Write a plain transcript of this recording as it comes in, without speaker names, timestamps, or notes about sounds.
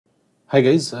Hi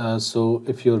guys, so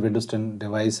if your Windows 10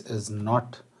 device is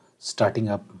not starting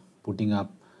up, booting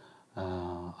up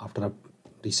after a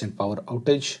recent power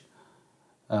outage,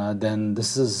 then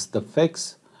this is the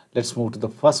fix. Let's move to the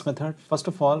first method. First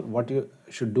of all, what you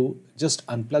should do, just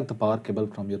unplug the power cable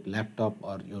from your laptop,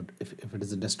 or if it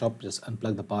is a desktop, just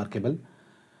unplug the power cable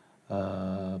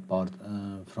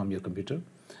from your computer.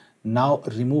 Now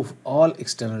remove all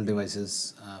external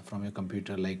devices from your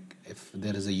computer, like if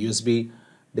there is a USB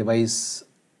device,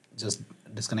 just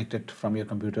disconnect it from your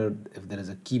computer. If there is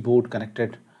a keyboard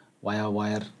connected via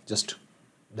wire, just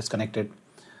disconnect it.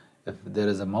 If there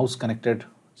is a mouse connected,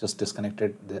 just disconnect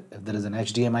it. If there is an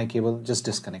HDMI cable, just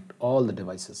disconnect all the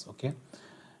devices. Okay,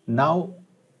 now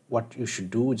what you should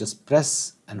do, just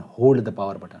press and hold the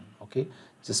power button. Okay,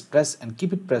 just press and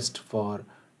keep it pressed for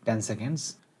 10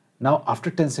 seconds. Now after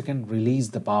 10 seconds, release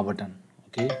the power button.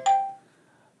 Okay,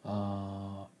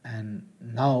 and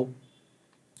now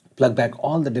plug back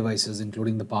all the devices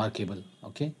including the power cable.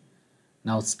 Okay,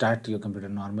 now start your computer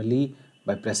normally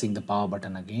by pressing the power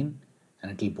button again,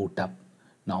 and it will boot up.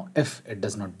 Now if it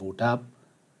does not boot up,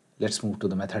 let's move to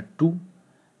the method 2,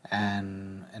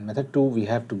 and in method 2 we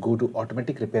have to go to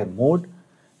automatic repair mode.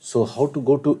 So how to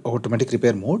go to automatic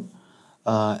repair mode?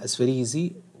 It's very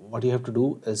easy. What you have to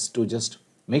do is to just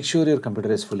make sure your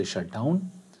computer is fully shut down.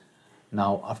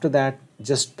 Now after that,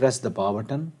 just press the power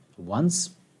button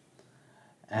once,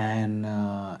 and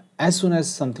as soon as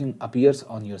something appears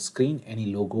on your screen,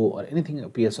 any logo or anything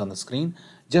appears on the screen,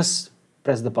 just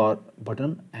press the power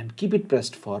button and keep it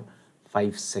pressed for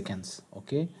 5 seconds.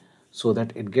 Okay, so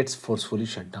that it gets forcefully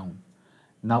shut down.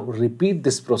 Now repeat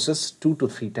this process 2 to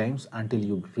 3 times until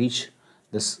you reach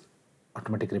this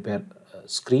automatic repair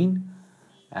screen,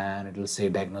 and it will say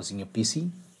diagnosing your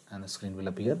PC, and the screen will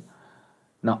appear.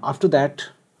 Now after that,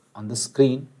 on the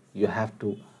screen you have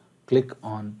to click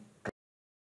on,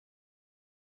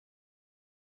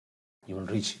 you will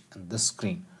reach in this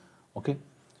screen. Okay,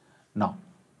 now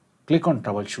click on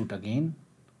troubleshoot again.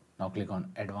 Now click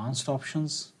on advanced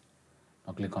options.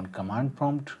 Now click on command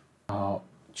prompt. Now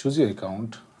choose your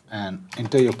account and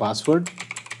enter your password.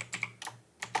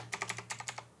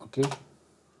 Okay,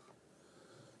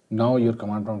 now your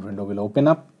command prompt window will open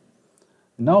up.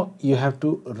 Now you have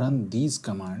to run these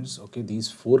commands. Okay,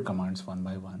 these 4 commands one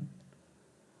by one.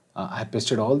 I have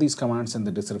pasted all these commands in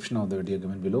the description of the video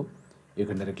given below. You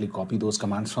can directly copy those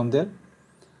commands from there.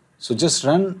 So just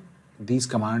run these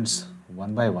commands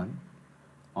one by one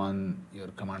on your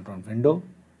command prompt window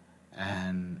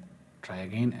and try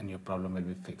again, and your problem will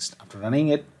be fixed. After running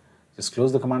it, just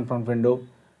close the command prompt window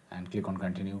and click on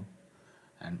continue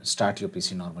and start your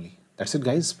PC normally. That's it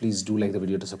guys. Please do like the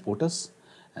video to support us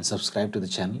and subscribe to the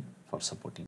channel for supporting.